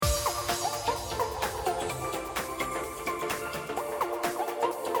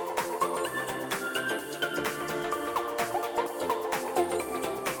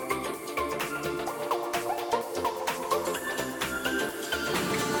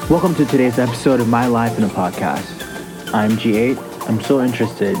Welcome to today's episode of My Life in a Podcast. I'm G8. I'm so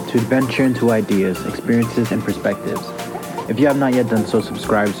interested to adventure into ideas, experiences, and perspectives. If you have not yet done so,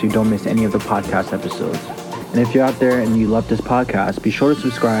 subscribe so you don't miss any of the podcast episodes. And if you're out there and you love this podcast, be sure to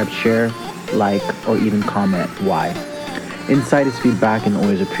subscribe, share, like, or even comment why. Insight is feedback and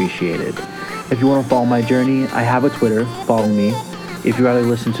always appreciated. If you want to follow my journey, I have a Twitter. Follow me. If you rather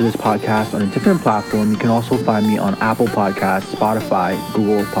listen to this podcast on a different platform, you can also find me on Apple Podcasts, Spotify,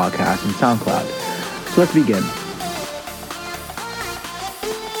 Google Podcasts, and SoundCloud. So let's begin.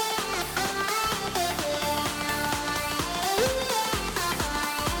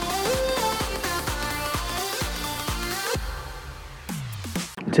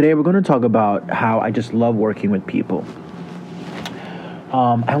 Today we're going to talk about how I just love working with people.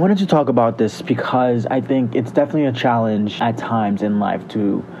 I wanted to talk about this because I think it's definitely a challenge at times in life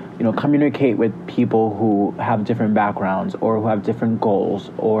to, communicate with people who have different backgrounds or who have different goals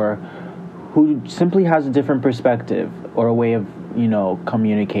or who simply has a different perspective or a way of,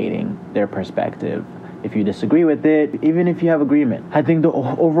 communicating their perspective. If you disagree with it, even if you have agreement. I think the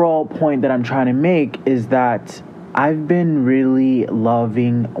overall point that I'm trying to make is that I've been really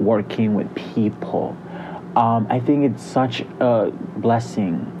loving working with people. I think it's such a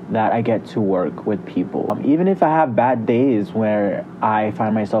blessing that I get to work with people. Even if I have bad days where I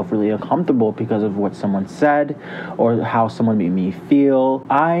find myself really uncomfortable because of what someone said or how someone made me feel,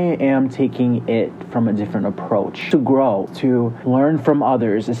 I am taking it from a different approach. To grow, to learn from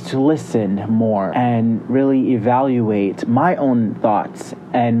others is to listen more and really evaluate my own thoughts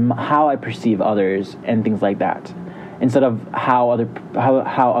and how I perceive others and things like that, instead of how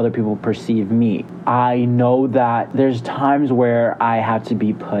other people perceive me. I know that there's times where I have to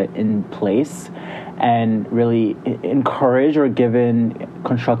be put in place and really encouraged or given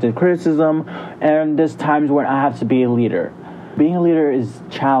constructive criticism, and there's times when I have to be a leader. Being a leader is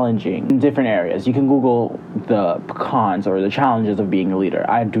challenging in different areas. You can Google the cons or the challenges of being a leader.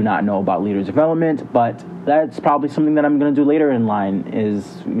 I do not know about leader development, but that's probably something that I'm going to do later in line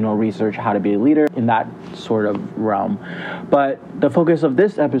is, research how to be a leader in that sort of realm. But the focus of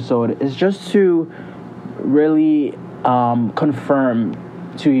this episode is just to really confirm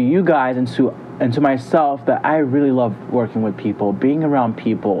to you guys and to myself that I really love working with people, being around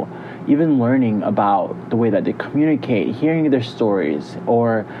people, even learning about the way that they communicate, hearing their stories,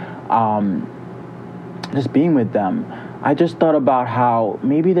 or just being with them. I just thought about how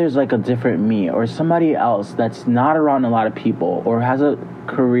maybe there's like a different me or somebody else that's not around a lot of people or has a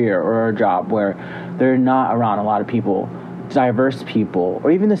career or a job where they're not around a lot of people, diverse people,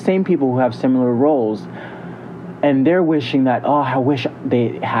 or even the same people who have similar roles, and they're wishing that, I wish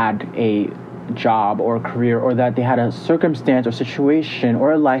they had a job or a career, or that they had a circumstance or situation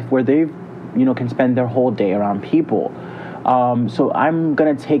or a life where they can spend their whole day around people. So I'm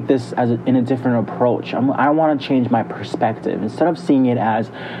gonna take this in a different approach. I want to change my perspective. Instead of seeing it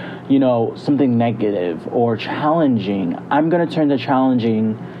as something negative or challenging, I'm gonna turn the challenge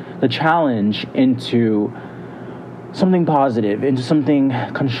into something positive, into something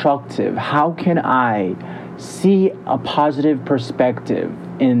constructive. How can I see a positive perspective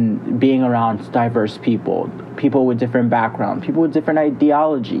in being around diverse people with different backgrounds, people with different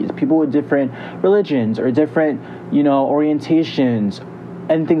ideologies, people with different religions or different, orientations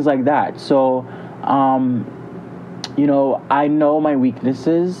and things like that. So, I know my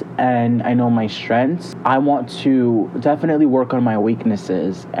weaknesses and I know my strengths. I want to definitely work on my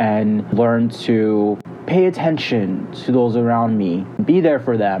weaknesses and learn to pay attention to those around me, be there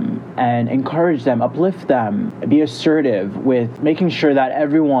for them and encourage them, uplift them, be assertive with making sure that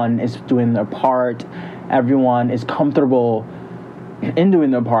everyone is doing their part, everyone is comfortable in doing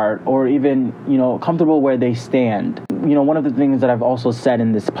their part, or even, comfortable where they stand. One of the things that I've also said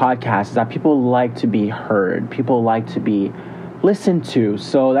in this podcast is that people like to be heard, people like to be listened to.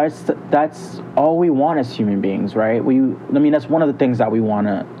 So that's all we want as human beings, right? That's one of the things that we want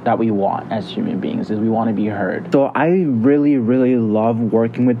as human beings, is we want to be heard. So I really, really love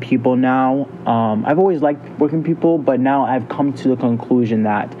working with people now. I've always liked working with people, but now I've come to the conclusion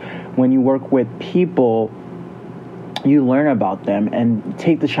that when you work with people, you learn about them and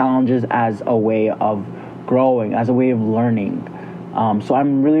take the challenges as a way of growing, as a way of learning. So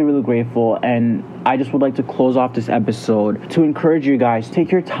I'm really, really grateful, and I just would like to close off this episode to encourage you guys,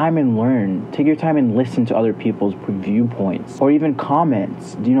 take your time and learn. Take your time and listen to other people's viewpoints or even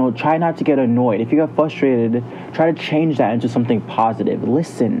comments. Try not to get annoyed. If you get frustrated, try to change that into something positive.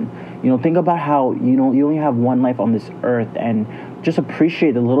 Listen. Think about how, you only have one life on this earth, and just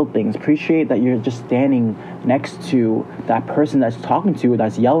appreciate the little things. Appreciate that you're just standing next to that person that's talking to you,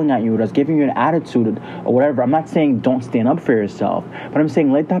 that's yelling at you, that's giving you an attitude or whatever. I'm not saying don't stand up for yourself, but I'm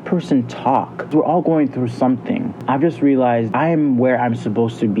saying let that person talk. We're all going through something. I've just realized I am where I'm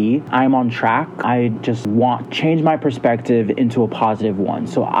supposed to be. I'm on track. I just want to change my perspective into a positive one.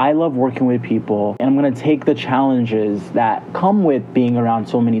 So I love working with people, and I'm going to take the challenges that come with being around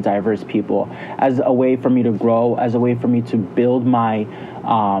so many diverse people as a way for me to grow, as a way for me to build my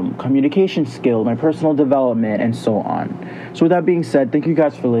communication skill, my personal development, and so on. So with that being said, thank you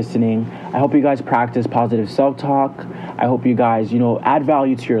guys for listening. I hope you guys practice positive self-talk. I hope you guys, add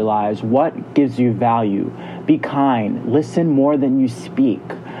value to your lives. What gives you value? Be kind. Listen more than you speak.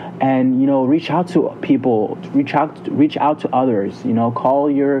 And, reach out to people, reach out to others, call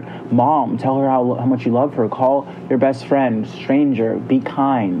your mom, tell her how much you love her, call your best friend, stranger, be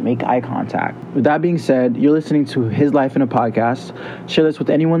kind, make eye contact. With that being said, you're listening to His Life in a Podcast. Share this with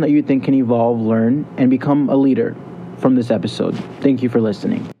anyone that you think can evolve, learn, and become a leader from this episode. Thank you for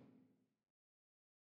listening.